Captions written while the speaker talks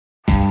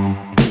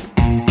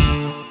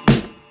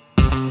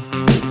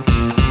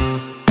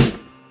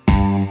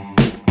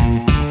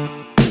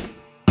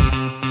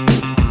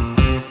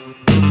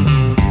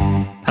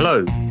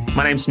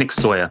name's Nick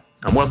Sawyer,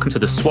 and welcome to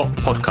the Swap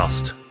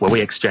Podcast, where we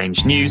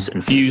exchange news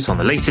and views on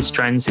the latest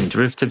trends in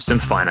derivatives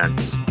and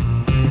finance.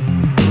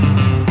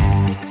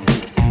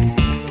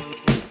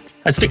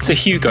 As Victor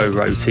Hugo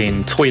wrote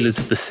in Toilers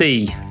of the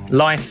Sea,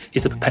 life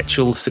is a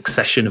perpetual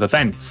succession of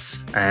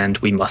events, and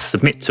we must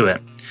submit to it.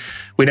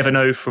 We never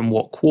know from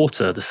what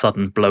quarter the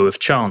sudden blow of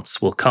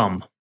chance will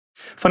come.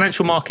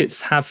 Financial markets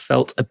have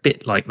felt a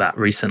bit like that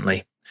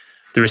recently.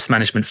 The risk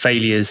management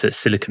failures at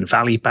Silicon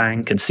Valley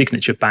Bank and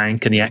Signature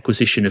Bank and the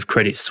acquisition of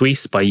Credit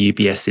Suisse by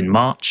UBS in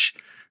March,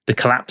 the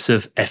collapse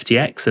of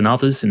FTX and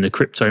others in the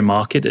crypto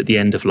market at the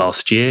end of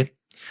last year,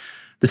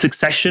 the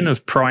succession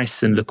of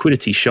price and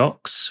liquidity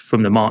shocks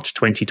from the March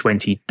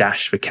 2020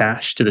 dash for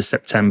cash to the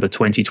September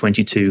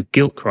 2022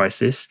 gilt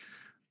crisis,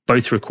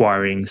 both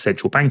requiring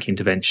central bank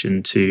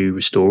intervention to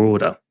restore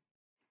order.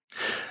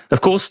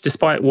 Of course,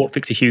 despite what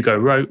Victor Hugo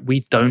wrote, we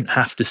don't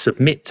have to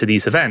submit to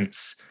these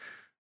events.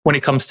 When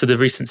it comes to the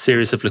recent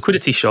series of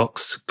liquidity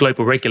shocks,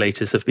 global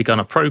regulators have begun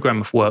a program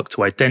of work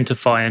to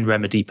identify and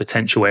remedy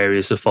potential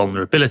areas of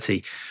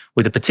vulnerability,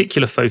 with a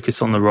particular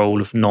focus on the role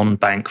of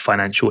non-bank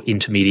financial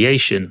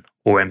intermediation,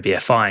 or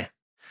NBFI.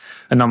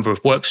 A number of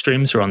work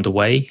streams are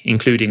underway,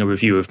 including a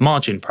review of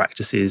margin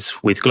practices,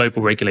 with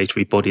global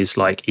regulatory bodies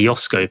like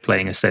IOSCO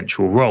playing a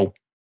central role.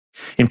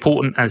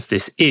 Important as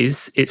this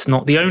is, it's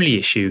not the only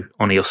issue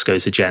on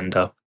IOSCO's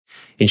agenda.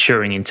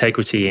 Ensuring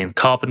integrity in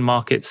carbon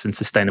markets and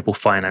sustainable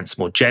finance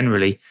more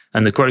generally,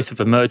 and the growth of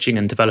emerging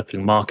and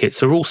developing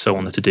markets are also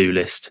on the to-do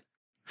list.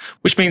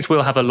 Which means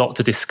we'll have a lot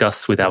to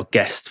discuss with our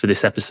guest for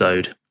this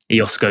episode,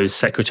 IOSCO's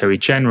Secretary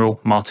General,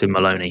 Martin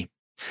Maloney.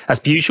 As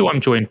per usual, I'm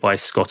joined by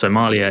Scott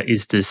O'Malia,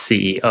 ISDA's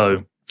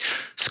CEO.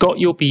 Scott,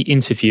 you'll be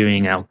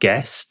interviewing our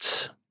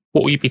guest.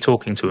 What will you be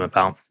talking to him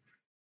about?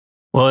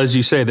 Well, as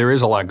you say, there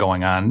is a lot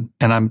going on,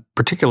 and I'm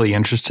particularly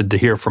interested to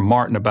hear from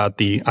Martin about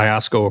the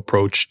IOSCO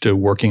approach to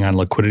working on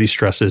liquidity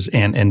stresses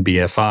and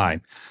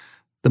NBFI.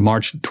 The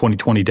March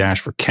 2020 dash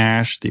for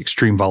cash, the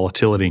extreme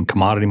volatility in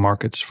commodity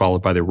markets,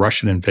 followed by the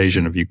Russian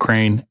invasion of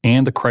Ukraine,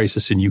 and the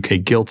crisis in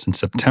UK gilts in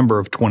September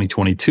of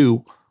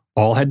 2022,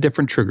 all had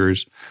different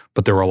triggers,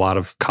 but there were a lot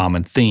of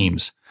common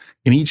themes.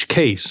 In each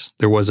case,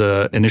 there was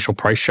an initial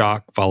price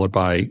shock followed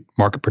by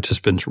market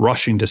participants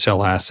rushing to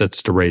sell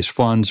assets to raise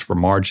funds for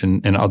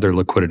margin and other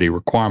liquidity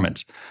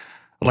requirements.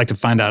 I'd like to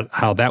find out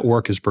how that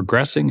work is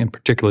progressing, and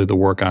particularly the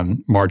work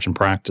on margin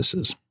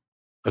practices.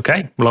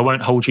 Okay, well, I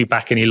won't hold you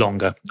back any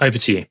longer. Over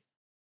to you.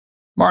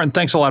 Martin,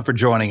 thanks a lot for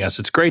joining us.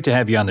 It's great to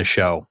have you on the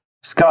show.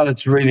 Scott,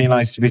 it's really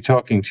nice to be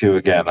talking to you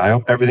again. I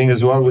hope everything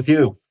is well with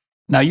you.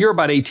 Now, you're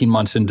about 18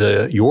 months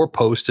into your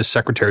post as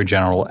Secretary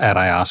General at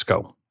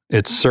IOSCO.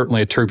 It's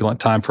certainly a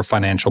turbulent time for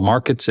financial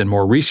markets and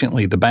more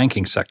recently, the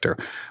banking sector.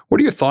 What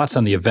are your thoughts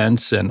on the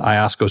events and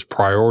IOSCO's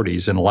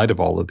priorities in light of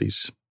all of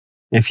these?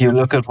 If you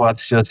look at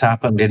what's just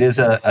happened, it is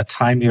a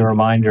timely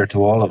reminder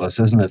to all of us,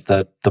 isn't it,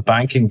 that the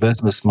banking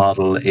business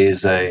model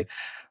is a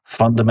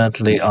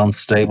fundamentally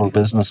unstable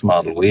business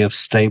model. We have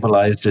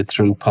stabilized it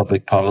through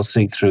public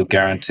policy, through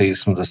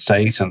guarantees from the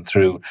state and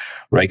through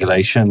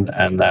regulation,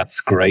 and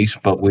that's great,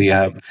 but we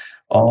have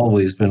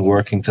always been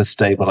working to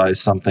stabilize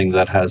something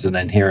that has an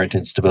inherent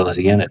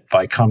instability in it,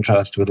 by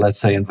contrast with, let's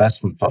say,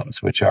 investment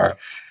funds, which are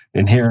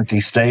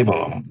inherently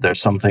stable. There's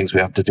some things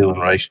we have to do in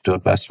relation to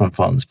investment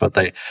funds, but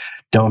they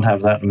don't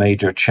have that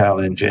major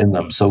challenge in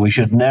them. So we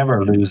should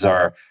never lose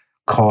our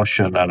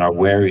caution and our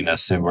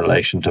wariness in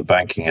relation to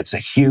banking. It's a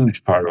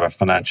huge part of our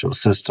financial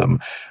system,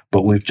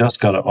 but we've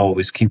just got to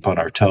always keep on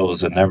our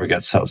toes and never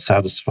get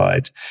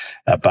self-satisfied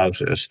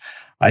about it.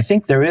 I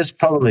think there is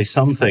probably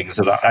some things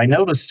that I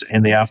noticed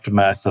in the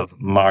aftermath of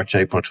March,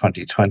 April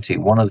 2020.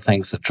 One of the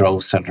things that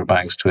drove central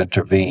banks to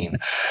intervene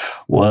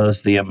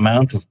was the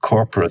amount of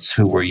corporates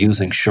who were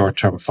using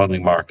short-term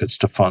funding markets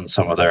to fund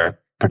some of their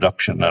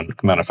production and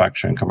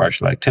manufacturing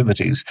commercial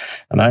activities.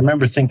 And I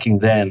remember thinking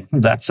then,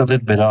 that's a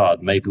little bit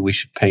odd. Maybe we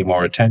should pay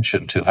more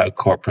attention to how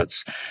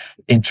corporates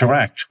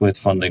interact with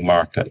funding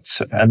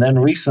markets. And then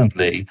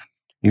recently,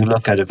 you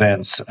look at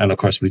events, and of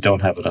course, we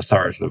don't have an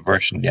authoritative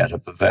version yet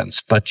of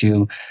events, but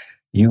you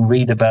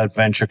read about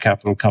venture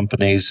capital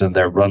companies and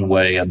their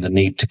runway and the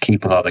need to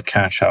keep a lot of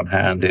cash on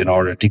hand in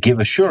order to give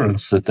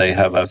assurance that they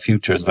have a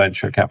future as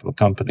venture capital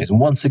companies. And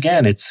once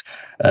again, it's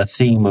a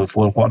theme of,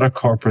 well, what are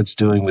corporates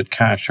doing with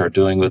cash or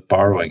doing with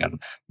borrowing?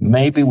 And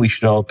maybe we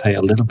should all pay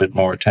a little bit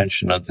more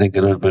attention and think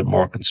a little bit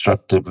more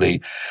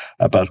constructively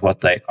about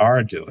what they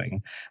are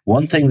doing.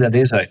 One thing that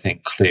is, I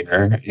think,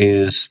 clear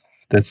is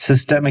that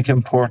systemic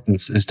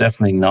importance is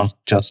definitely not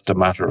just a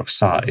matter of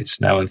size.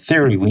 Now, in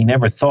theory, we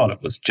never thought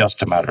it was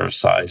just a matter of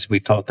size. We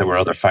thought there were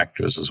other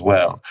factors as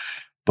well.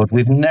 But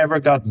we've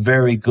never got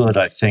very good,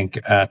 I think,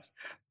 at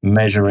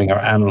measuring or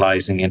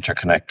analyzing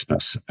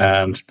interconnectedness.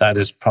 And that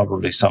is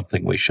probably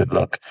something we should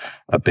look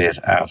a bit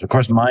at. Of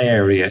course, my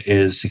area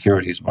is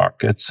securities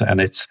markets, and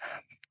it's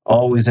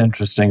always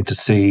interesting to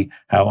see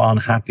how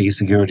unhappy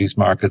securities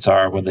markets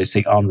are when they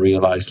see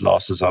unrealized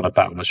losses on a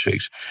balance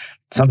sheet.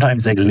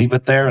 Sometimes they leave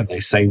it there and they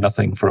say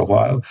nothing for a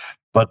while.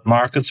 But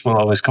markets will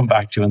always come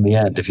back to you in the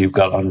end if you've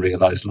got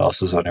unrealized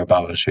losses on your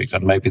balance sheet.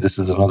 And maybe this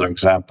is another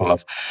example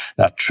of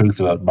that truth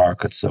about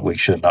markets that we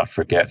should not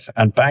forget.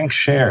 And bank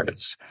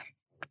shares,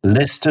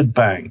 listed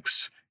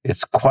banks,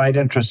 it's quite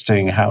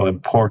interesting how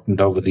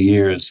important over the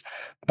years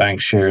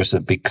bank shares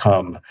have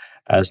become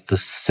as the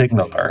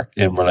signaler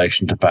in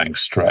relation to bank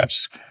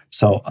stress.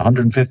 So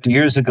 150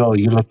 years ago,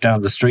 you looked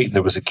down the street,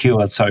 there was a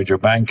queue outside your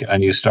bank,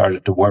 and you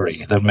started to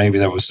worry that maybe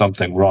there was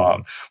something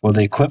wrong. Well,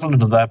 the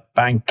equivalent of that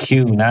bank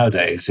queue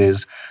nowadays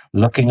is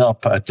looking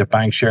up at the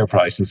bank share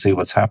price and see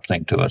what's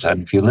happening to it.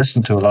 And if you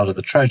listen to a lot of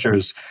the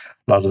treasurers,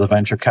 a lot of the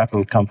venture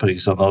capital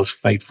companies on those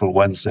fateful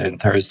Wednesday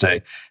and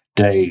Thursday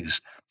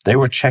days, they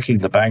were checking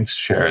the bank's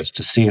shares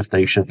to see if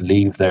they should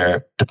leave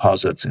their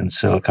deposits in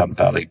Silicon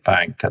Valley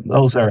Bank. And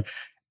those are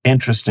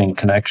interesting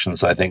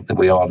connections, I think, that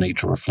we all need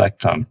to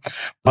reflect on.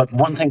 But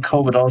one thing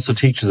COVID also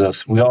teaches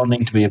us, we all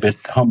need to be a bit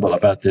humble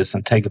about this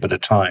and take a bit of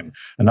time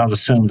and not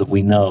assume that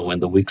we know in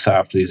the weeks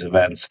after these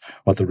events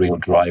what the real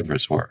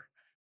drivers were.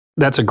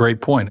 That's a great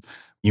point.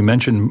 You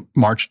mentioned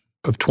March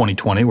of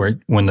 2020,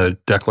 when the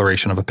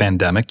declaration of a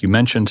pandemic. You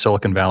mentioned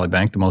Silicon Valley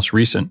Bank, the most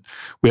recent.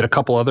 We had a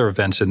couple other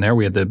events in there.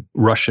 We had the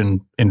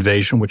Russian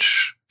invasion,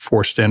 which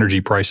forced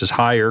energy prices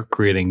higher,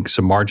 creating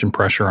some margin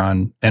pressure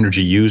on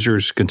energy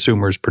users,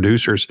 consumers,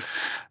 producers.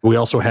 We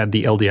also had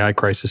the LDI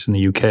crisis in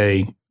the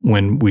UK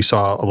when we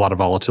saw a lot of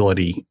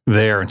volatility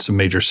there and some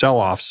major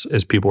sell-offs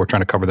as people were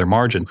trying to cover their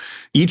margin.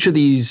 Each of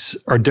these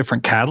are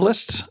different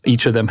catalysts.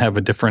 Each of them have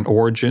a different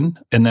origin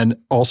and then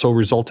also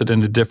resulted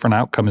in a different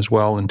outcome as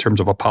well in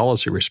terms of a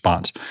policy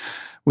response.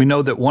 We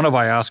know that one of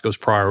IOSCO's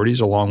priorities,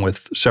 along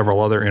with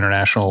several other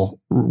international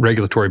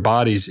regulatory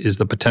bodies, is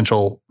the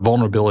potential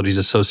vulnerabilities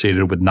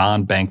associated with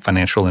non-bank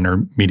financial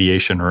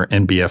intermediation, or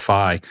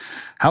NBFI.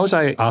 How is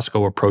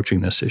IOSCO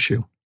approaching this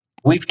issue?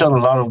 We've done a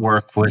lot of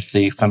work with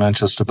the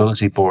Financial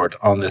Stability Board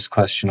on this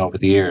question over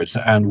the years,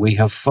 and we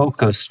have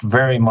focused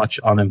very much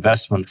on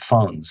investment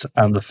funds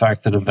and the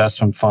fact that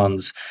investment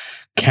funds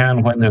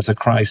can, when there's a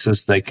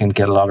crisis, they can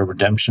get a lot of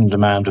redemption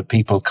demand of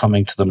people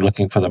coming to them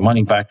looking for their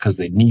money back because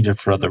they need it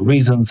for other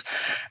reasons.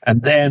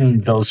 And then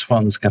those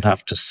funds can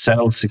have to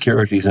sell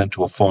securities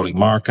into a falling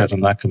market,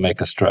 and that can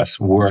make a stress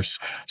worse.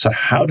 So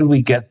how do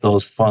we get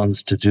those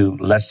funds to do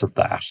less of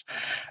that?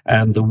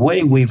 And the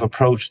way we've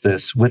approached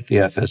this with the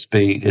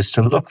FSB is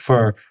to look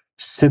for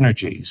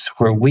synergies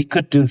where we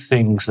could do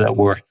things that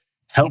were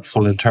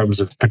helpful in terms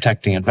of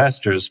protecting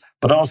investors,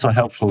 but also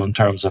helpful in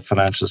terms of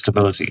financial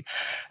stability.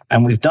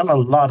 And we've done a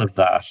lot of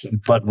that,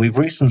 but we've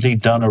recently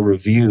done a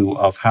review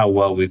of how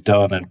well we've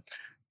done. And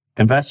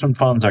investment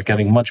funds are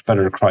getting much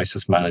better at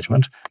crisis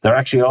management. They're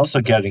actually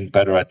also getting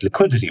better at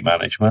liquidity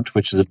management,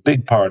 which is a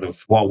big part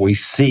of what we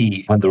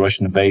see when the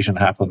Russian invasion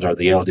happened or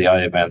the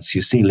LDI events.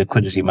 You see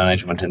liquidity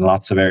management in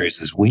lots of areas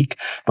is weak,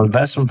 but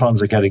investment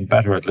funds are getting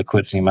better at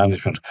liquidity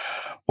management.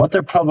 What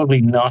they're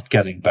probably not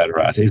getting better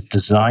at is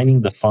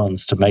designing the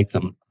funds to make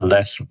them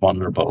less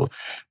vulnerable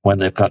when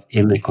they've got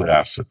illiquid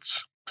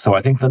assets. So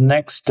I think the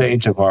next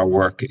stage of our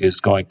work is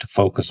going to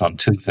focus on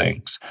two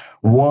things.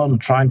 One,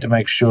 trying to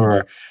make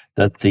sure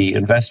that the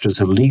investors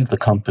who leave the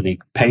company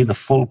pay the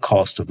full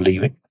cost of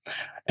leaving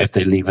if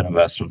they leave an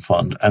investment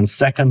fund. And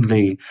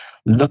secondly,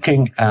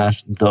 looking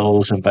at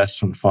those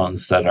investment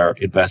funds that are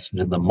invested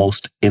in the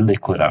most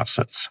illiquid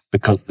assets,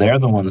 because they're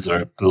the ones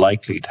that are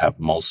likely to have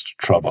most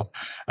trouble.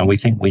 And we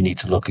think we need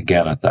to look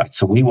again at that.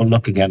 So we will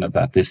look again at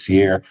that this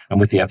year, and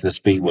with the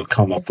FSB, we'll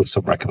come up with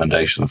some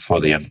recommendations for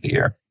the end of the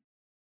year.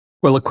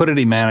 Well,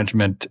 liquidity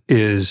management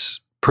is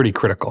pretty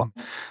critical.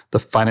 The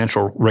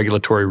financial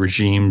regulatory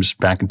regimes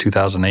back in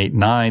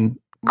 2008-9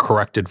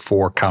 corrected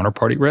for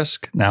counterparty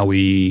risk. Now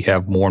we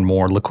have more and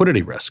more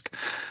liquidity risk.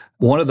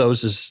 One of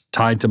those is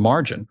tied to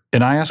margin.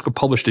 And IOSCO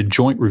published a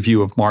joint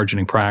review of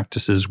margining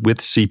practices with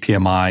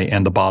CPMI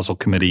and the Basel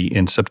Committee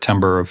in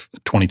September of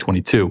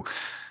 2022.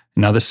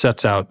 Now this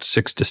sets out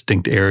 6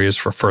 distinct areas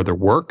for further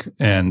work,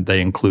 and they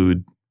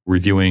include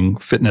reviewing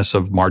fitness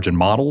of margin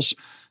models,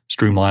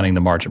 streamlining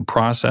the margin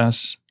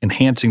process,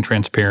 enhancing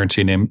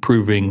transparency, and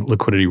improving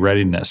liquidity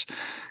readiness.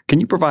 Can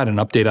you provide an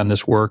update on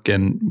this work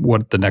and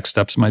what the next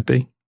steps might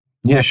be?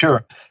 Yeah,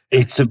 sure.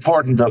 It's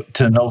important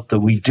to note that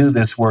we do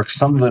this work.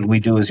 Some of it we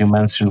do, as you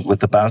mentioned, with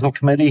the Basel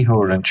Committee,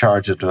 who are in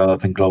charge of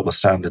developing global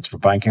standards for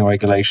banking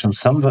regulations.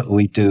 Some of it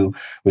we do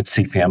with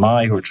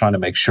CPMI, who are trying to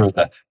make sure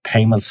the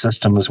payment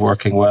system is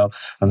working well.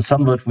 And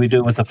some of it we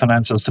do with the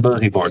Financial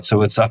Stability Board.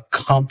 So it's a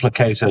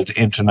complicated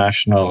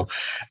international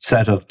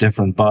set of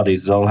different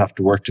bodies that all have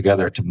to work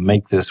together to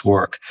make this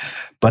work.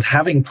 But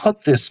having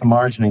put this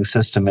margining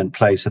system in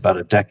place about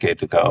a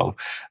decade ago,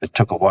 it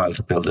took a while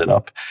to build it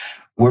up.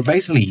 We're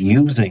basically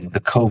using the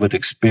COVID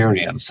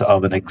experience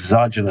of an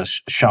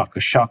exogenous shock,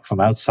 a shock from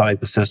outside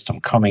the system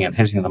coming and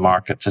hitting the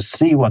market, to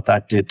see what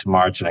that did to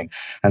margining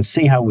and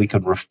see how we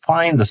can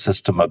refine the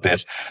system a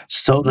bit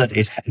so that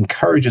it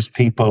encourages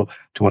people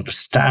to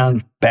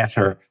understand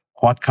better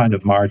what kind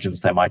of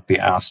margins they might be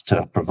asked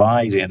to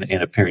provide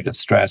in a period of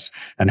stress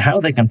and how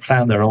they can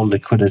plan their own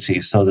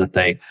liquidity so that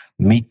they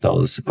meet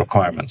those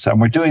requirements.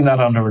 And we're doing that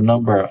under a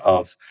number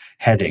of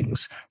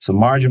headings. So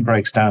margin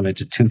breaks down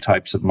into two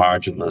types of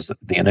margin. There's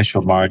the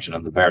initial margin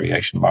and the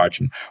variation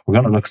margin. We're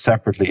going to look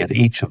separately at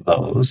each of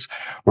those.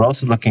 We're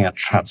also looking at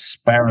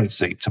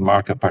transparency to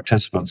market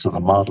participants in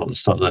the models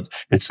so that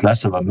it's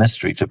less of a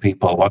mystery to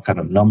people what kind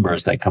of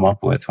numbers they come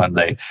up with when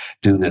they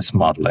do this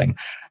modeling.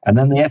 And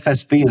then the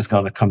FSB is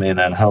going to come in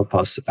and help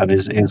us and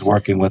is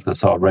working with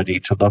us already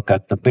to look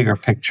at the bigger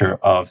picture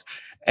of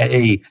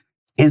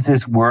is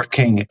this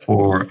working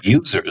for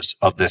users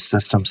of this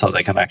system so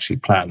they can actually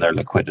plan their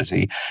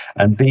liquidity?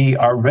 And B,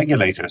 are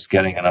regulators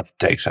getting enough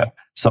data?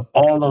 So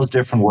all those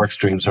different work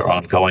streams are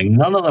ongoing.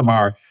 None of them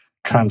are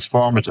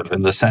transformative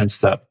in the sense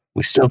that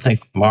we still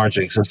think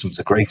margining system is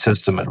a great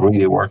system. It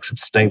really works. It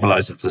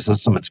stabilizes the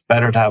system. It's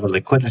better to have a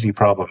liquidity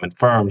problem in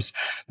firms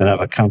than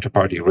have a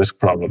counterparty risk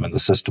problem in the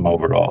system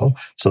overall.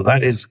 So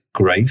that is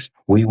great.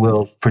 We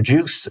will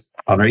produce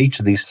under each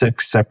of these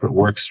 6 separate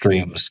work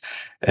streams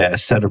a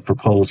set of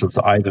proposals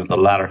either in the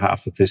latter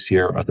half of this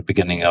year or the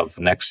beginning of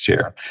next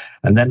year.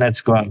 And then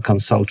let's go out and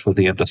consult with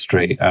the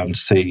industry and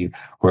see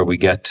where we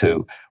get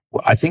to.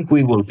 I think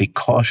we will be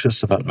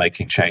cautious about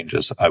making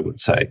changes, I would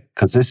say,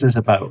 because this is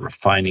about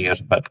refining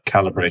it, about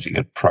calibrating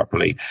it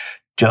properly,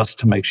 just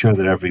to make sure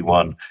that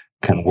everyone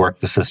can work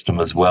the system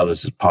as well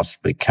as it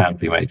possibly can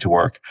be made to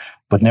work.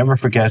 But never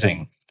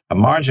forgetting, a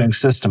margining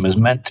system is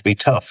meant to be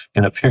tough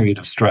in a period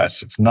of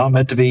stress. It's not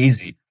meant to be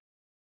easy.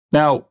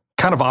 Now,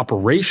 kind of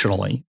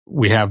operationally,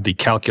 we have the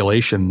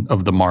calculation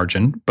of the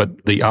margin,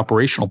 but the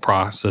operational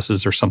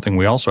processes are something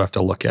we also have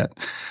to look at.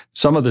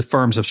 Some of the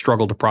firms have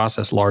struggled to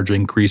process large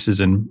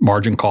increases in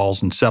margin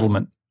calls and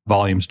settlement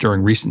volumes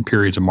during recent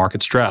periods of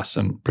market stress.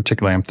 And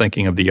particularly, I'm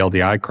thinking of the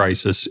LDI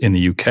crisis in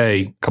the UK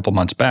a couple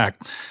months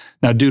back.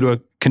 Now, due to a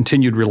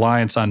continued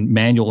reliance on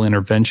manual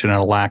intervention and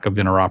a lack of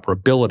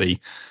interoperability,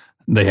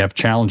 they have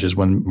challenges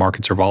when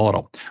markets are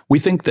volatile. We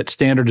think that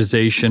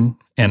standardization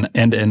and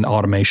end-to-end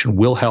automation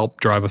will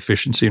help drive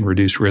efficiency and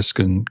reduce risk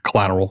and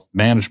collateral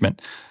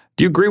management.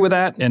 Do you agree with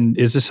that? And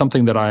is this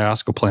something that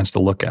IOSCO plans to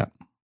look at?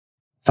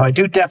 So I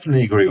do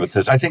definitely agree with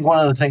it. I think one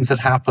of the things that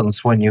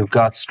happens when you've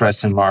got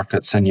stress in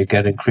markets and you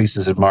get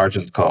increases in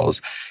margin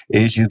calls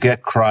is you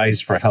get cries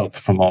for help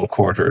from all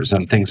quarters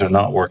and things are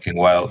not working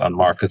well and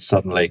markets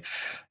suddenly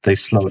they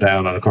slow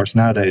down. And of course,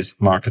 nowadays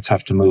markets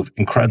have to move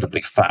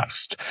incredibly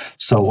fast.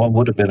 So what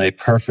would have been a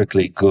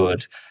perfectly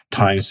good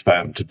time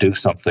span to do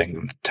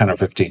something 10 or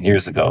 15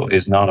 years ago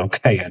is not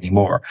okay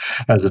anymore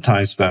as a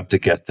time span to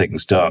get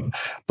things done.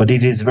 But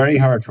it is very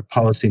hard for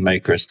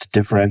policymakers to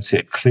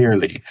differentiate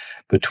clearly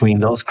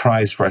between those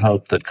cries for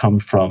help that come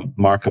from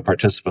market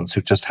participants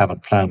who just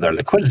haven't planned their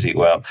liquidity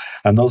well,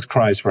 and those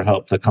cries for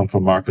help that come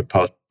from market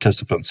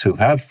participants who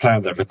have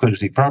planned their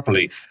liquidity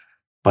properly,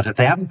 but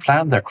they haven't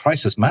planned their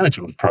crisis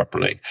management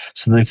properly.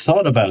 So they've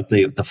thought about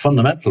the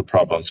fundamental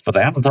problems, but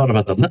they haven't thought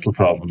about the little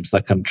problems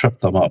that can trip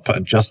them up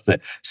and just the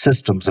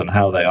systems and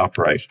how they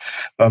operate.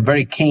 I'm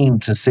very keen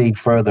to see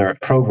further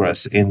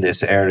progress in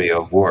this area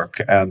of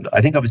work. And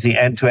I think obviously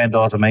end-to-end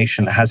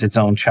automation has its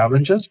own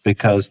challenges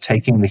because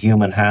taking the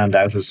human hand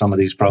out of some of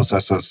these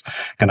processes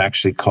can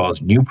actually cause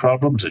new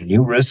problems and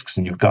new risks,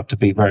 and you've got to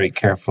be very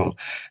careful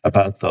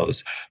about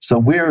those. So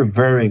we're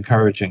very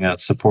encouraging and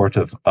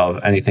supportive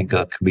of anything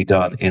that can be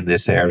done in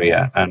this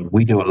area. And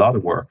we do a lot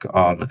of work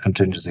on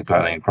contingency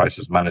planning and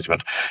crisis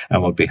management,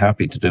 and we'll be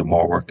happy to do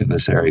more work in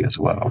this area as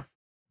well.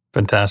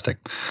 Fantastic.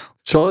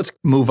 So let's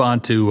move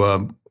on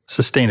to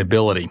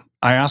sustainability.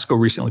 IOSCO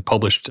recently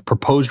published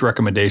proposed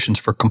recommendations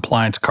for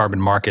compliance carbon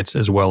markets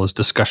as well as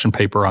discussion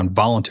paper on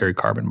voluntary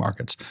carbon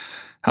markets.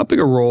 How big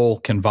a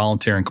role can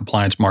voluntary and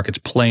compliance markets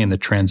play in the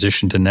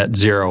transition to net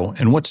zero,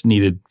 and what's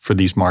needed for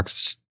these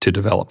markets to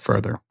develop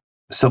further?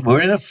 So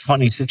we're in a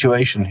funny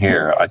situation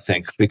here, I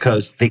think,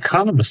 because the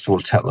economists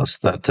will tell us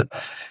that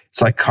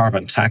it's like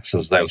carbon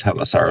taxes, they'll tell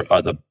us, are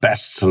the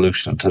best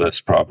solution to this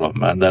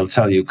problem. And they'll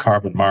tell you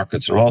carbon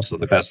markets are also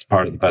the best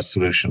part of the best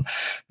solution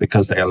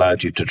because they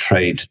allowed you to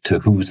trade to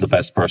who's the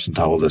best person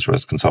to hold this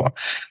risk and so on.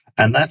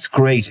 And that's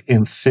great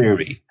in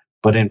theory,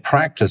 but in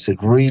practice,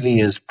 it really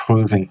is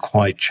proving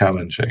quite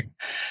challenging.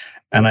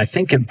 And I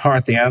think in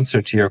part the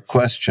answer to your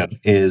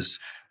question is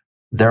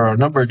there are a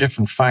number of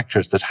different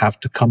factors that have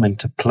to come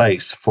into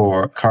place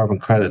for carbon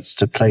credits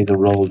to play the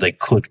role they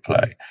could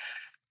play.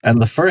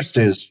 And the first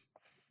is,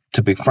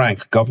 to be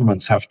frank,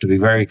 governments have to be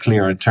very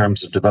clear in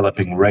terms of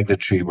developing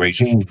regulatory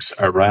regimes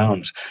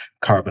around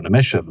carbon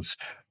emissions,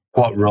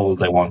 what role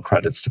they want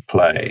credits to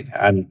play.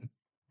 And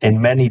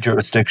in many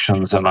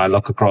jurisdictions, and I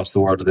look across the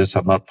world at this,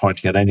 I'm not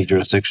pointing at any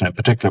jurisdiction in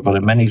particular, but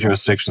in many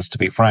jurisdictions, to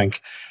be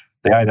frank,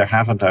 they either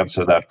haven't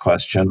answered that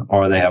question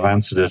or they have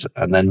answered it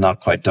and then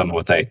not quite done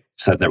what they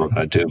said they were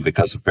going to do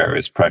because of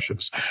various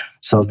pressures.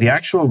 So the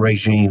actual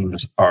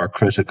regimes are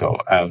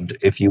critical. And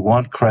if you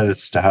want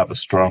credits to have a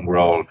strong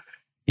role,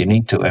 you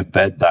need to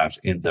embed that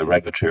in the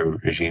regulatory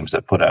regimes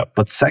that put out.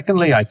 But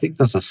secondly, I think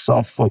there's a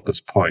soft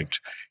focus point,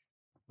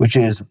 which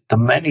is the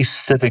many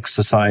civic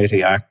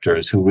society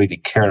actors who really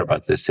care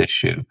about this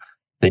issue.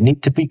 They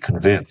need to be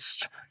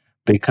convinced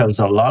because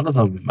a lot of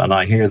them, and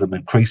I hear them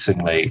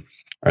increasingly,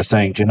 are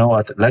saying, do you know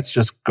what, let's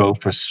just go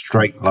for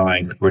straight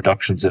line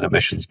reductions in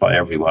emissions by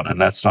everyone, and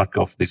let's not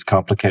go for these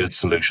complicated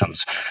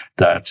solutions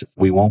that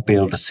we won't be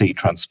able to see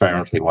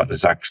transparently what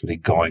is actually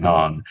going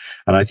on.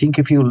 And I think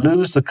if you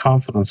lose the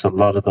confidence of a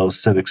lot of those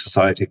civic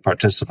society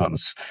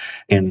participants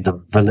in the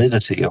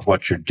validity of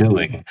what you're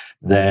doing,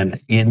 then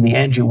in the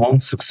end you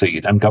won't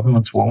succeed, and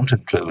governments won't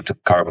include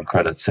carbon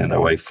credits in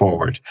their way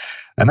forward.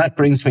 And that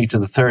brings me to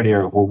the third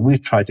area where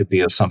we've tried to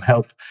be of some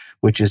help,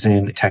 which is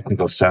in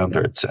technical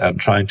standards, and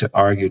trying to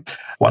argue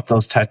what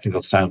those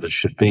technical standards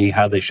should be,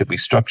 how they should be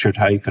structured,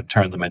 how you can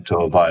turn them into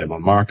a viable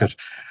market.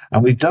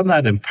 And we've done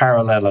that in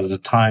parallel at a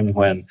time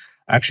when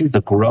actually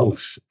the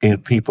growth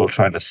in people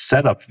trying to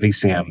set up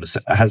VCMs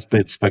has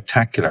been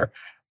spectacular.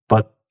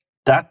 But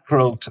that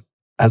growth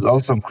has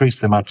also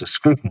increased the amount of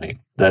scrutiny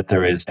that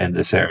there is in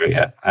this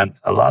area. And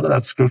a lot of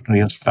that scrutiny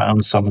has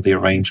found some of the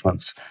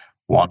arrangements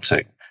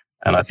wanting.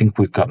 And I think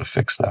we've got to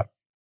fix that.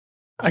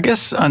 I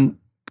guess on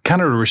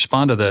kind of to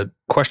respond to the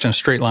question of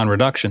straight line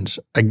reductions,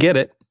 I get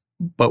it,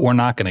 but we're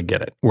not going to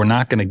get it. We're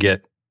not going to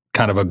get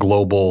kind of a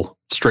global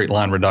straight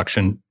line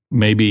reduction.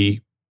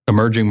 Maybe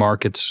emerging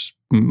markets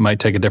might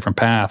take a different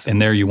path.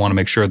 And there you want to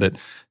make sure that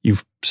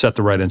you've set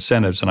the right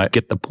incentives. And I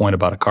get the point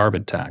about a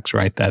carbon tax,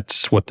 right?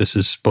 That's what this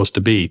is supposed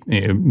to be.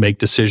 Make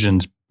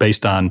decisions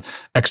based on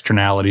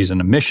externalities and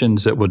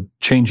emissions that would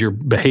change your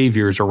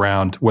behaviors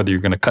around whether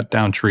you're going to cut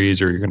down trees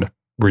or you're going to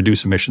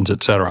reduce emissions,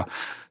 et cetera.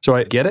 So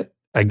I get it.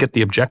 I get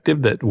the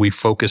objective that we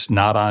focus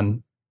not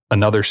on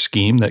another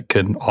scheme that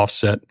can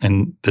offset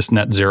in this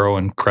net zero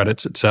and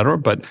credits, et cetera.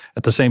 But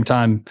at the same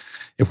time,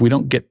 if we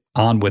don't get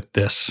on with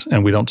this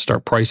and we don't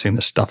start pricing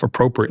this stuff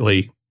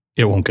appropriately,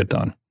 it won't get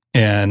done.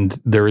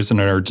 And there is an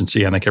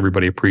urgency. I think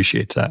everybody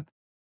appreciates that.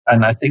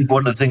 And I think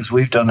one of the things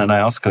we've done in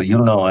IOSCO,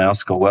 you'll know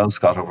IOSCO well,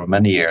 Scott, over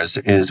many years,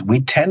 is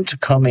we tend to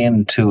come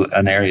into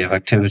an area of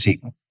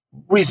activity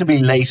reasonably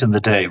late in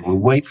the day. We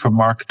wait for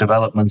market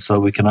development so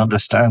we can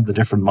understand the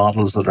different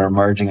models that are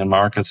emerging in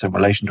markets in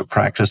relation to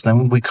practice.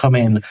 Then we come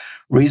in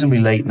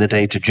reasonably late in the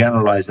day to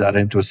generalize that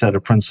into a set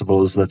of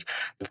principles that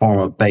form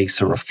a base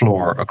or a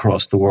floor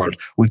across the world.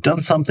 We've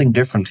done something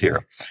different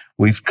here.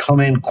 We've come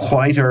in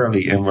quite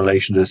early in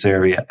relation to this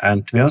area.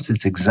 And to be honest,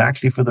 it's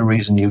exactly for the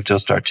reason you've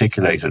just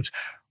articulated.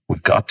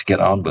 We've got to get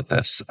on with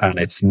this. And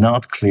it's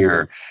not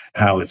clear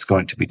how it's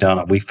going to be done.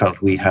 And we felt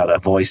we had a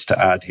voice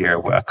to add here,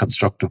 a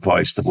constructive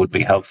voice that would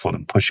be helpful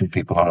in pushing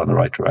people on in the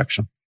right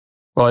direction.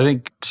 Well, I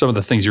think some of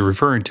the things you're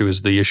referring to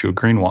is the issue of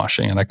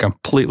greenwashing, and I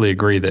completely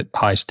agree that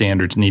high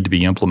standards need to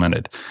be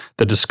implemented.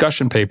 The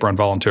discussion paper on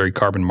voluntary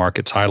carbon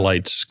markets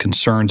highlights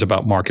concerns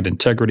about market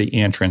integrity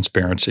and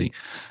transparency.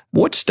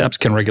 What steps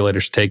can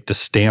regulators take to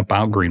stamp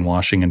out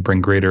greenwashing and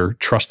bring greater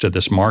trust to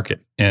this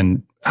market?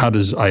 And how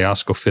does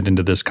IOSCO fit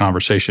into this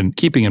conversation?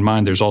 Keeping in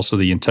mind, there's also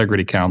the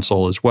Integrity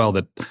Council as well,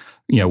 that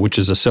which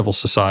is a civil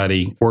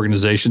society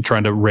organization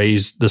trying to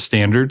raise the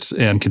standards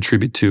and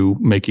contribute to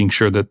making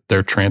sure that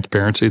there's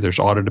transparency, there's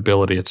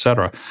auditability, et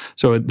cetera.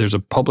 So there's a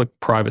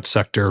public-private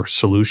sector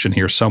solution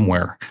here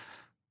somewhere.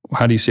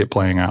 How do you see it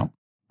playing out?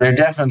 There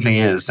definitely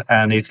is.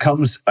 And it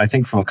comes, I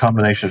think, from a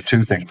combination of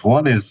two things.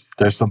 One is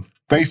there's some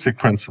basic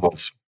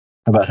principles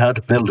about how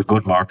to build a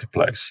good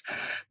marketplace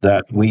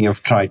that we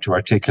have tried to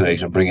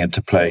articulate and bring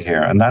into play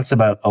here. And that's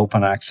about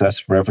open access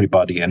for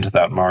everybody into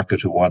that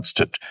market who wants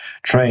to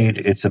trade.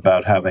 It's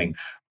about having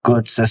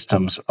good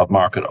systems of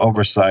market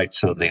oversight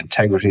so the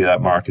integrity of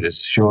that market is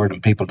assured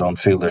and people don't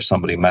feel there's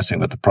somebody messing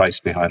with the price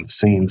behind the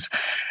scenes.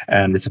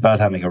 And it's about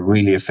having a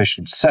really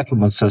efficient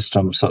settlement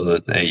system so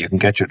that you can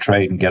get your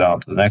trade and get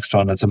on to the next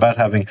one. It's about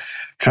having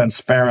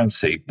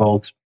transparency,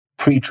 both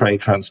pre-trade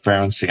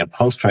transparency and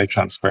post-trade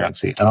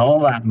transparency, and all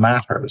that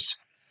matters.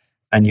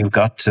 And you've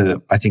got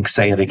to, I think,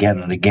 say it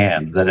again and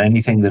again, that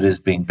anything that is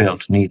being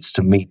built needs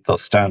to meet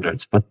those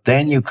standards. But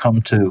then you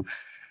come to,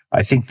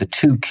 I think, the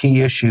two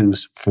key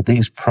issues for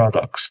these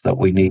products that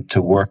we need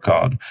to work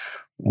on.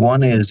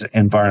 One is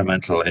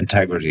environmental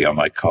integrity, I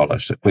might call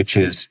it, which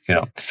is,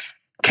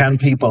 can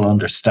people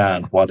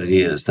understand what it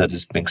is that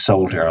is being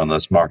sold here on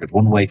this market?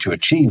 One way to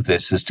achieve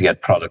this is to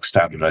get product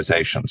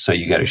standardization. So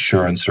you get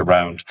assurance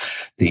around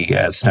the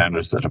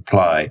standards that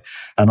apply.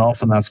 And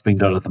often that's being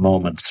done at the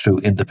moment through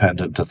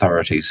independent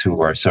authorities who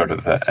are sort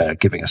of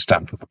giving a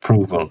stamp of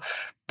approval.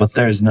 But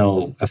there's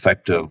no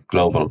effective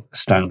global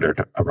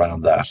standard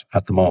around that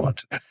at the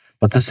moment.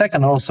 But the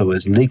second also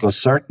is legal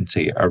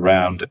certainty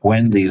around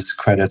when these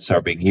credits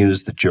are being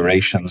used, the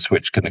durations,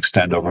 which can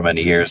extend over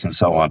many years and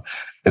so on.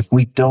 If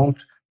we don't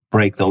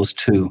break those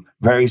two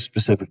very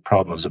specific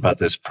problems about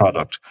this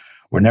product,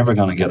 we're never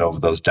going to get over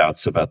those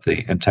doubts about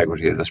the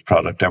integrity of this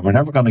product. And we're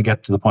never going to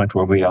get to the point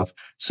where we have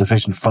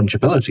sufficient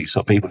fungibility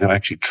so people can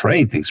actually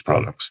trade these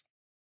products.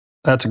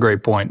 That's a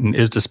great point, and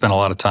is to spend a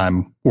lot of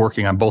time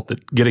working on both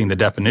getting the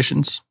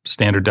definitions,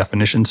 standard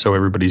definitions, so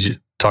everybody's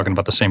talking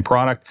about the same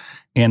product,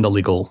 and the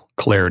legal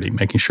clarity,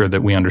 making sure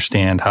that we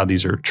understand how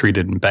these are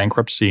treated in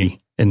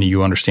bankruptcy and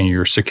you understand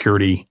your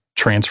security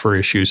transfer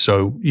issues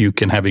so you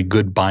can have a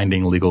good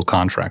binding legal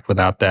contract.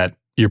 Without that,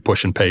 you're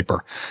pushing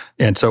paper.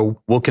 And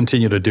so we'll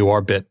continue to do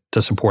our bit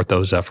to support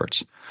those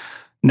efforts.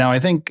 Now, I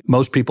think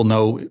most people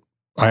know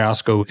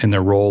IOSCO in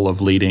their role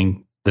of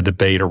leading the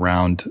debate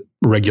around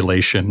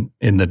regulation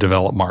in the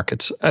developed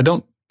markets. I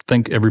don't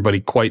think everybody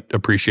quite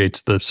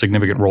appreciates the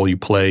significant role you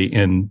play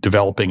in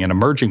developing and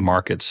emerging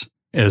markets,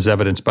 as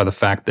evidenced by the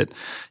fact that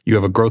you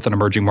have a Growth and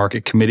Emerging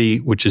Market Committee,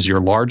 which is your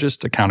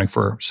largest, accounting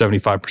for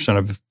 75%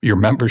 of your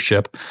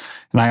membership.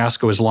 And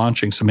IOSCO is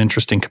launching some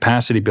interesting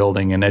capacity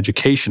building and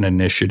education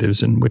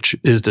initiatives in which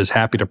ISDA is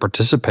happy to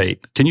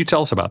participate. Can you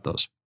tell us about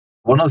those?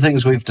 One of the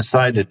things we've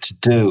decided to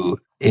do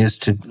is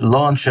to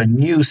launch a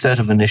new set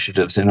of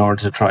initiatives in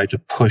order to try to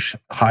push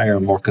higher,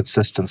 more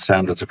consistent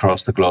standards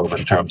across the globe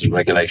in terms of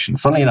regulation.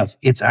 Funnily enough,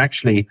 it's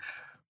actually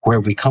where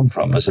we come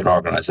from as an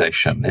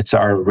organization. It's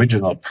our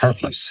original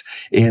purpose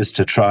is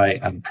to try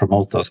and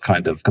promote those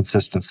kind of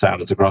consistent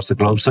standards across the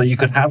globe. So you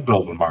could have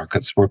global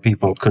markets where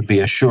people could be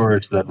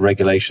assured that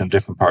regulation in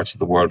different parts of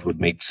the world would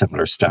meet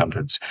similar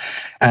standards.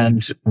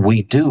 And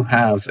we do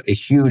have a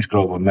huge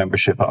global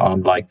membership,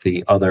 unlike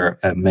the other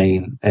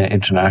main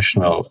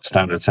international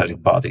standard setting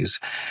bodies.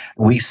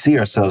 We see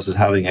ourselves as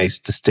having a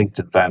distinct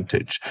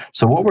advantage.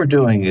 So what we're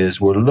doing is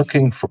we're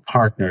looking for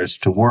partners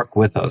to work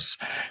with us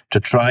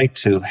to try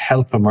to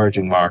help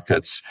emerging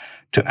markets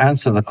to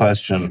answer the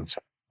questions,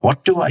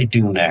 what do I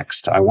do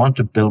next? I want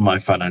to build my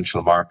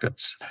financial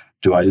markets.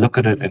 Do I look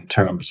at it in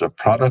terms of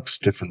products,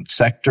 different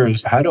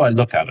sectors? How do I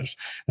look at it?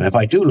 And if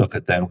I do look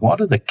at them,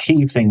 what are the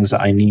key things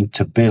I need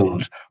to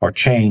build or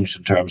change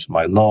in terms of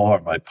my law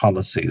or my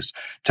policies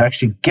to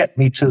actually get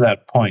me to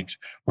that point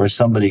where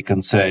somebody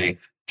can say,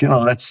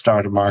 let's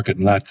start a market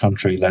in that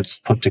country. Let's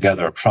put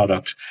together a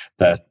product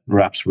that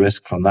wraps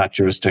risk from that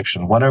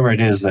jurisdiction, whatever it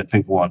is that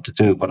people want to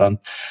do. But on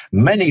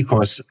many, of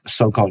course,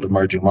 so-called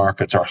emerging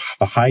markets are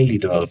highly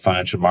developed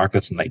financial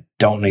markets, and they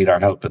don't need our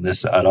help in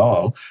this at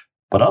all.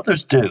 But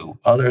others do.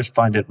 Others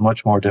find it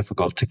much more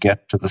difficult to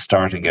get to the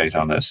starting gate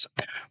on this.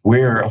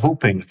 We're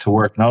hoping to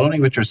work not only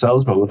with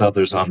yourselves, but with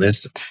others on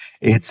this.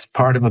 It's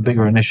part of a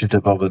bigger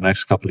initiative over the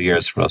next couple of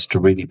years for us to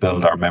really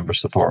build our member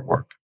support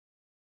work.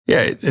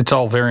 Yeah, it's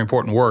all very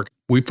important work.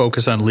 We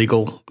focus on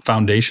legal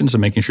foundations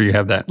and making sure you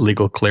have that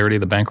legal clarity,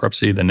 the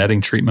bankruptcy, the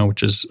netting treatment,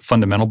 which is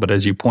fundamental. But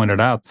as you pointed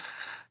out,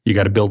 you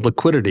got to build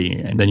liquidity,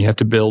 and then you have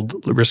to build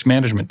risk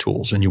management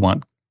tools, and you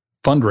want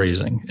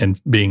fundraising and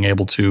being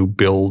able to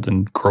build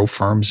and grow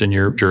firms in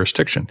your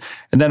jurisdiction.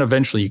 And then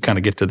eventually you kind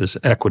of get to this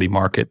equity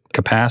market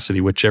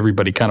capacity, which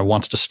everybody kind of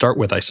wants to start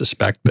with, I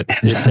suspect, but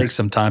it takes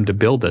some time to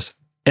build this.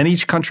 And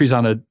each country's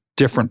on a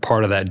different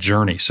part of that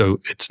journey.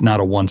 So it's not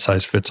a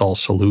one-size-fits-all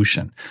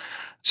solution.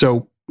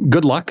 So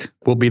good luck.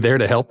 We'll be there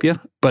to help you.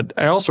 But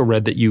I also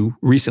read that you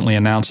recently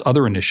announced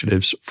other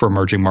initiatives for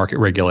emerging market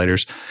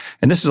regulators.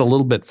 And this is a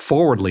little bit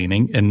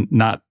forward-leaning and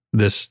not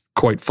this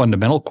quite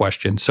fundamental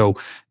question. So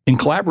in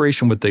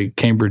collaboration with the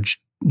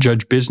Cambridge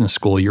Judge Business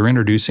School, you're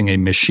introducing a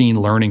machine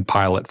learning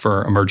pilot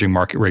for emerging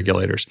market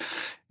regulators.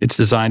 It's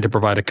designed to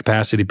provide a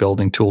capacity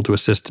building tool to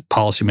assist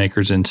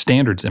policymakers in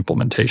standards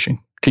implementation.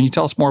 Can you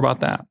tell us more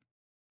about that?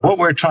 What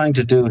we're trying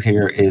to do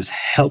here is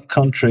help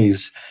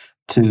countries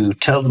to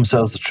tell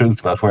themselves the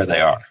truth about where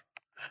they are.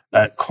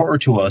 Core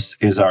to us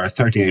is our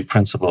 38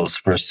 principles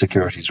for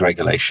securities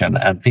regulation,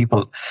 and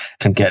people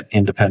can get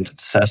independent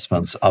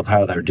assessments of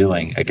how they're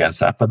doing against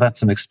that, but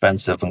that's an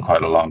expensive and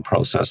quite a long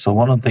process. So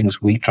one of the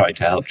things we try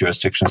to help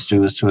jurisdictions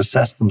do is to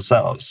assess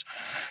themselves,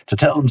 to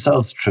tell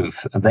themselves the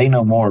truth. And they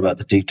know more about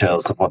the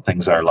details of what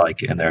things are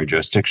like in their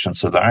jurisdiction,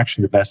 so they're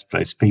actually the best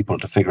placed people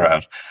to figure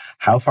out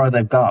how far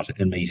they've got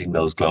in meeting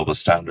those global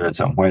standards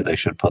and where they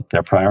should put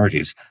their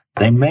priorities.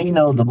 They may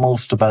know the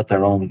most about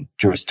their own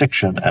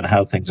jurisdiction and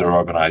how things are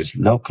organized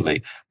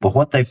locally, but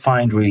what they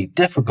find really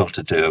difficult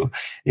to do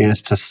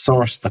is to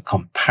source the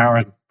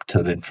comparative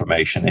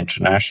information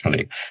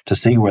internationally to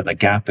see where the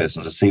gap is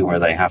and to see where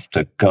they have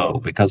to go,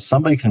 because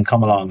somebody can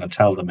come along and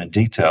tell them in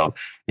detail,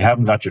 you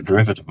haven't got your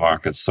derivative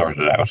markets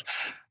sorted out.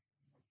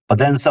 But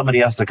then somebody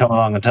has to come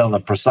along and tell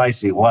them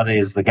precisely what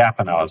is the gap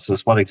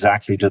analysis, what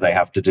exactly do they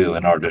have to do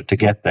in order to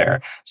get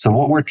there. So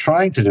what we're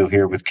trying to do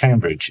here with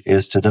Cambridge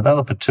is to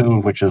develop a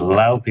tool which will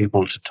allow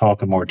people to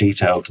talk in more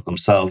detail to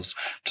themselves,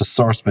 to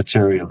source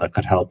material that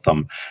could help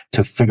them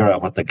to figure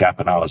out what the gap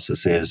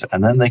analysis is.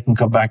 And then they can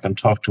come back and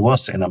talk to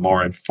us in a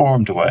more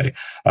informed way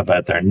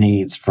about their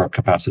needs for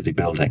capacity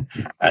building.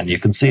 And you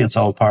can see it's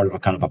all part of a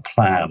kind of a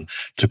plan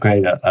to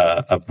create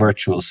a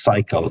virtual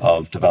cycle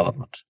of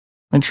development.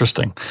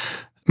 Interesting.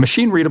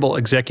 Machine-readable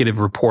executive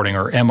reporting,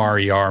 or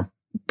MRER,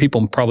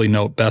 people probably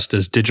know it best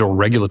as digital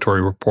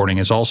regulatory reporting,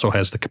 also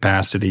has the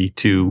capacity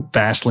to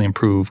vastly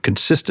improve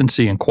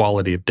consistency and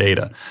quality of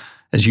data.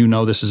 As you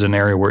know, this is an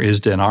area where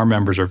ISDA and our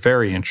members are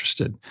very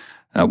interested.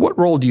 What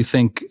role do you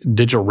think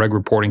digital reg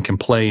reporting can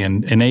play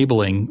in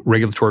enabling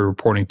regulatory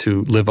reporting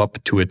to live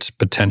up to its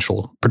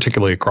potential,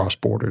 particularly across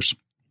borders?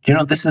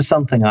 This is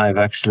something I've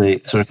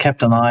actually sort of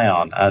kept an eye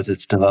on as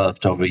it's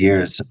developed over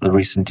the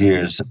recent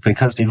years,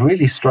 because it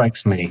really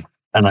strikes me,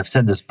 and I've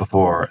said this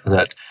before,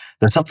 that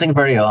there's something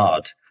very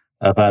odd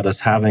about us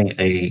having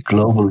a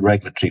global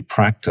regulatory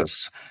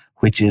practice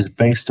which is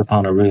based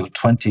upon a real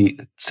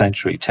 20th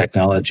century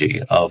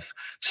technology of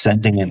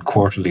sending in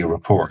quarterly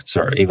reports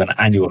or even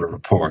annual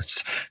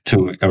reports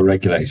to a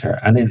regulator.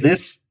 And in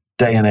this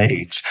day and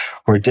age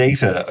where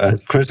data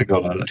is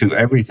critical to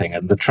everything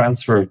and the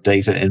transfer of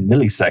data in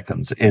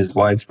milliseconds is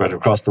widespread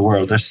across the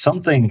world, there's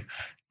something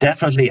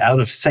definitely out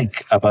of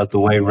sync about the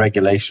way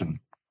regulation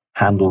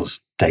handles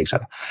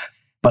data.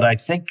 But I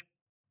think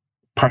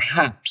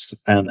perhaps,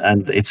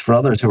 and it's for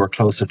others who are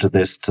closer to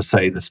this to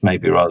say this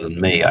maybe rather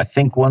than me, I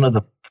think one of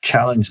the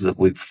challenges that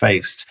we've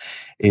faced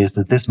is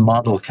that this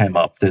model came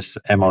up, this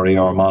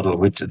MRER model,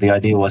 which the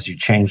idea was you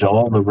change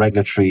all the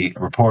regulatory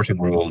reporting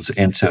rules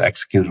into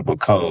executable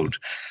code.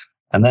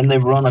 And then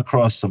they've run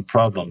across some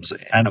problems.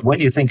 And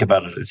when you think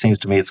about it, it seems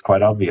to me it's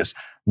quite obvious.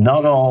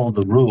 Not all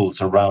the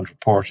rules around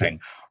reporting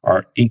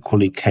are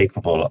equally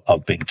capable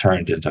of being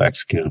turned into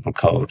executable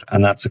code.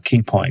 And that's a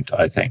key point,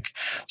 I think.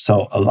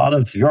 So a lot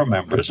of your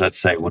members, let's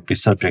say, would be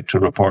subject to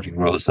reporting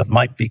rules that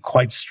might be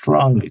quite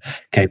strongly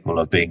capable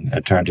of being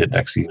turned into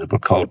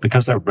executable code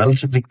because they're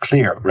relatively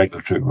clear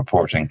regulatory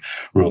reporting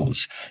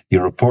rules.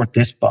 You report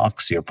this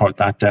box, you report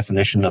that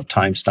definition of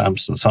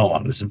timestamps and so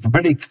on. It's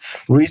pretty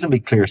reasonably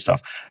clear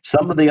stuff.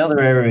 Some of the other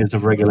areas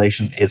of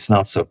regulation, it's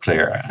not so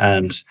clear.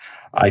 And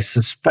I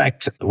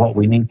suspect what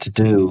we need to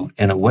do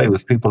in a way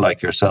with people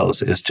like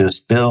yourselves is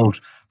just build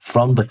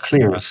from the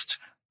clearest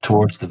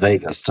towards the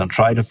vaguest and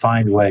try to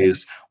find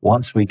ways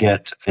once we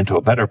get into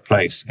a better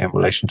place in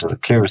relation to the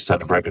clearest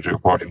set of regulatory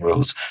reporting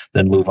rules,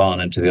 then move on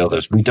into the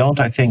others. We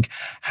don't, I think,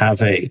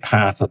 have a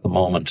path at the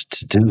moment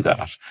to do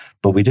that,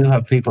 but we do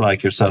have people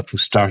like yourself who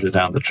started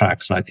down the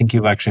tracks, and I think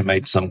you've actually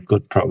made some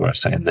good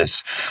progress in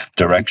this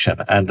direction,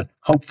 and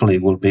hopefully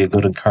will be a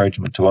good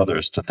encouragement to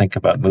others to think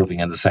about moving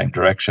in the same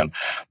direction.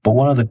 But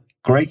one of the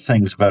great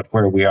things about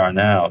where we are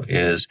now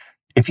is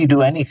if you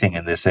do anything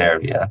in this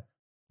area,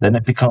 then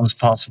it becomes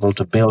possible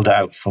to build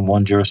out from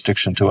one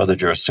jurisdiction to other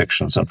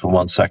jurisdictions and from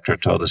one sector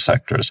to other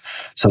sectors.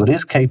 So it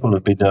is capable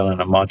of being done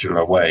in a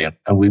modular way.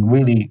 And we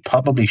really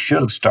probably should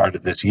have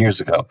started this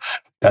years ago.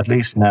 At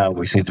least now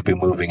we seem to be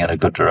moving in a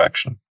good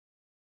direction.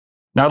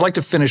 Now, I'd like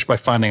to finish by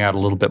finding out a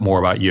little bit more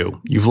about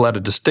you. You've led a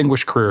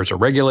distinguished career as a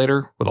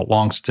regulator with a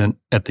long stint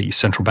at the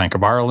Central Bank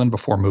of Ireland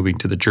before moving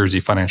to the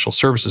Jersey Financial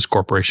Services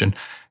Corporation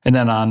and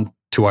then on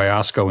to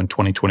IOSCO in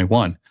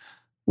 2021.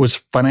 Was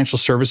financial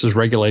services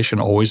regulation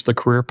always the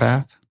career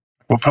path?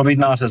 Well, probably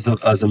not as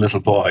a little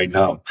boy,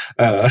 no.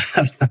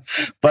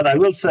 But I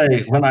will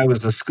say, when I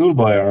was a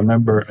schoolboy, I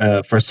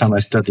remember first time I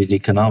studied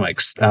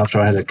economics, after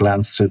I had a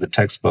glance through the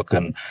textbook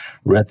and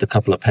read the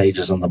couple of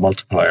pages on the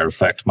multiplier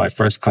effect, my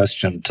first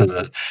question to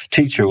the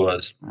teacher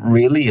was,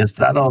 really, is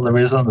that all there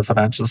is on the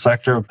financial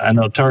sector? And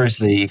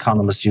notoriously,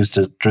 economists used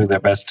to do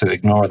their best to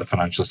ignore the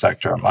financial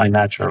sector. My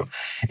natural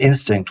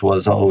instinct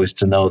was always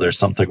to know there's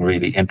something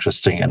really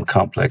interesting and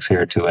complex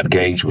here to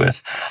engage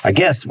with. I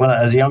guess,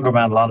 as a younger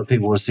man, a lot of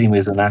people would see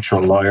me as a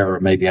natural lawyer or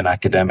maybe an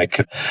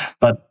academic.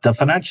 But the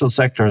financial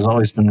sector has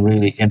always been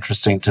really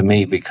interesting to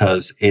me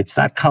because it's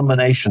that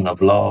combination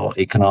of law,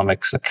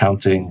 economics,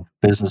 accounting,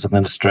 business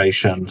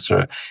administration,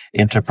 sort of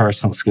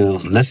interpersonal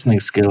skills, listening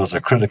skills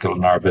are critical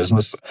in our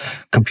business,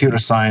 computer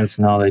science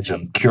knowledge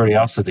and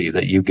curiosity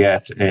that you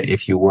get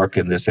if you work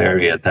in this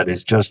area that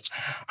is just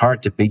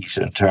hard to beat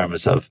in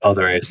terms of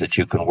other areas that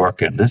you can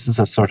work in. This is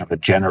a sort of a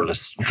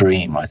generalist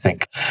dream, I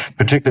think,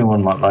 particularly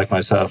one like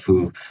myself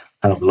who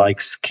kind of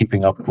likes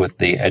keeping up with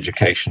the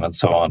education and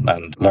so on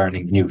and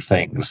learning new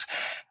things.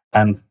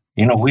 And,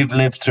 you know, I've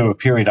lived through a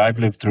period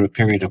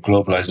of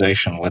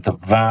globalization with a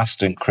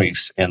vast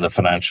increase in the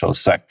financial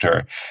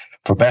sector,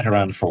 for better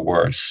and for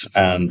worse,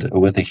 and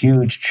with a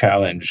huge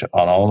challenge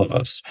on all of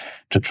us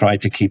to try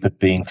to keep it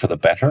being for the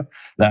better.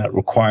 That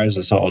requires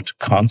us all to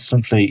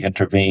constantly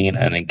intervene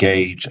and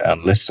engage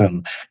and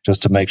listen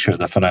just to make sure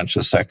the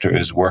financial sector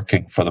is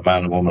working for the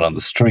man and woman on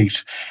the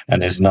street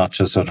and is not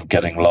just sort of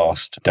getting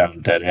lost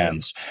down dead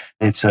ends.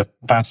 It's a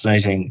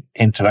fascinating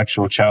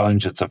intellectual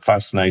challenge. It's a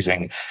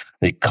fascinating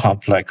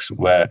complex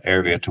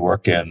area to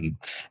work in.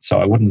 So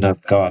I wouldn't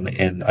have gone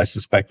in, I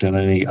suspect, in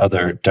any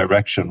other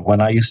direction.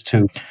 When I used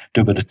to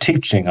do a bit of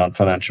teaching on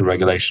financial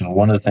regulation,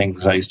 one of the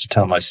things I used to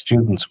tell my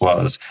students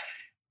was,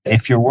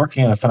 if you're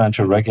working in a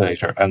financial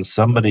regulator and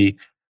somebody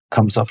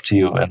comes up to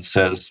you and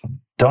says,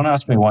 don't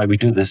ask me why we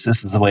do this,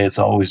 this is the way it's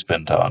always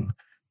been done,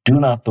 do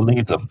not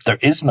believe them. There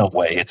is no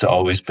way it's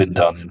always been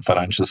done in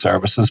financial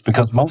services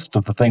because most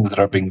of the things that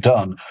are being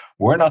done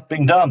were not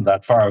being done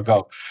that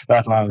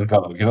long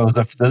ago. You know,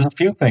 there's a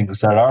few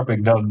things that are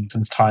being done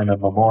since time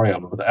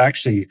immemorial, but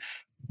actually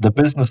the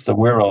business that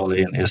we're all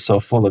in is so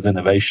full of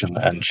innovation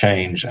and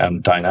change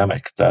and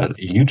dynamic that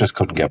you just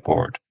couldn't get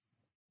bored.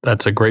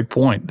 That's a great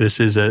point. This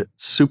is a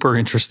super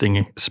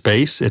interesting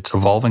space. It's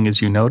evolving, as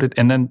you noted.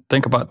 And then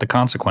think about the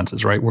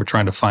consequences, right? We're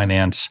trying to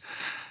finance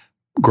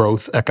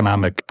growth,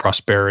 economic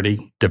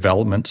prosperity,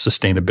 development,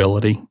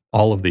 sustainability,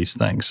 all of these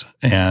things.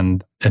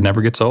 And it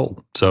never gets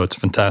old. So it's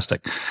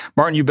fantastic.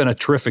 Martin, you've been a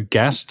terrific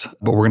guest,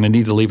 but we're going to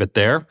need to leave it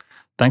there.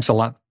 Thanks a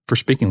lot for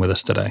speaking with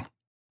us today.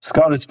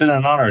 Scott, it's been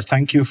an honor.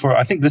 Thank you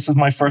I think this is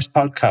my first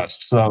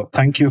podcast, so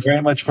thank you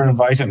very much for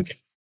inviting me.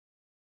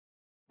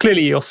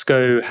 Clearly,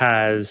 IOSCO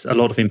has a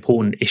lot of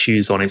important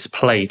issues on its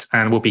plate,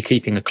 and we'll be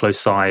keeping a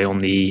close eye on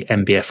the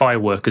NBFI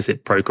work as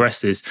it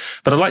progresses.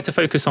 But I'd like to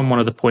focus on one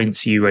of the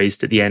points you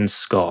raised at the end,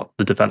 Scott,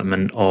 the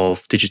development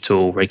of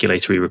digital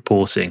regulatory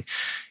reporting.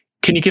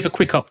 Can you give a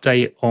quick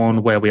update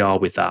on where we are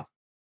with that?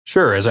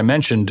 Sure. As I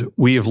mentioned,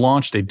 we have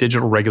launched a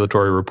digital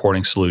regulatory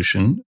reporting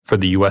solution for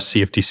the US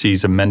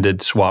CFTC's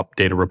amended swap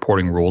data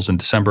reporting rules in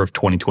December of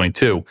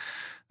 2022.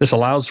 This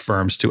allows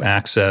firms to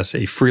access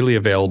a freely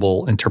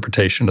available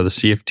interpretation of the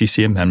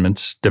CFTC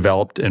amendments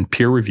developed and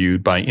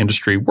peer-reviewed by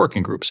industry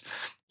working groups.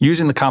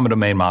 Using the common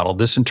domain model,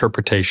 this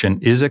interpretation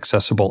is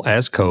accessible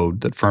as code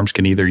that firms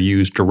can either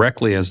use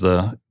directly as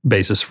the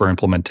basis for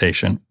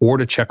implementation or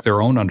to check their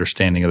own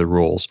understanding of the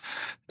rules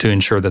to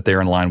ensure that they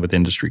are in line with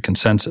industry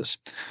consensus.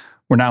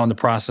 We're now in the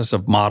process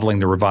of modeling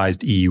the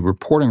revised EU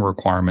reporting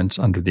requirements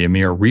under the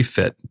EMIR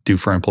refit due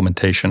for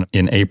implementation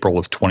in April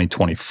of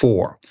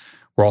 2024.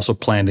 We're also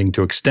planning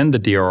to extend the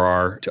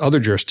DRR to other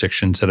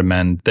jurisdictions that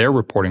amend their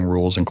reporting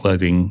rules,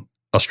 including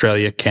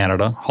Australia,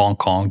 Canada, Hong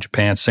Kong,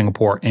 Japan,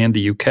 Singapore, and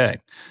the UK.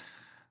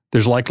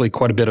 There's likely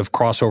quite a bit of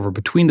crossover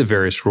between the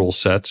various rule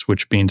sets,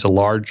 which means a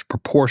large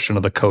proportion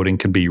of the coding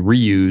can be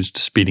reused,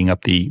 speeding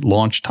up the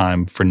launch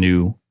time for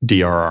new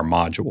DRR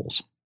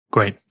modules.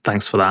 Great.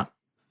 Thanks for that.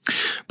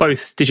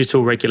 Both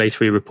digital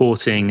regulatory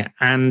reporting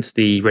and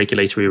the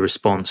regulatory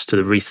response to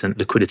the recent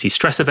liquidity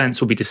stress events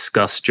will be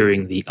discussed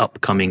during the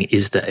upcoming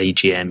ISDA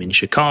AGM in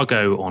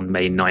Chicago on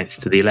May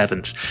 9th to the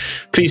 11th.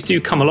 Please do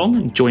come along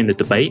and join the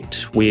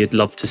debate. We'd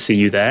love to see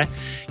you there.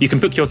 You can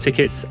book your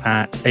tickets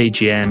at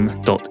agm.isda.org.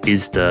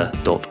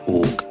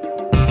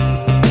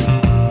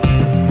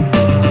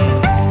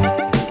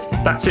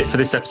 That's it for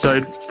this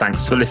episode.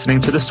 Thanks for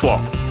listening to The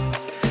Swap.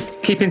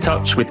 Keep in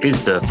touch with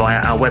ISDA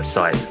via our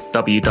website,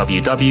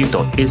 www.isda.org,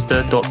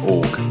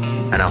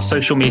 and our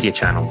social media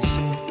channels.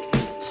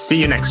 See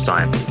you next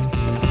time.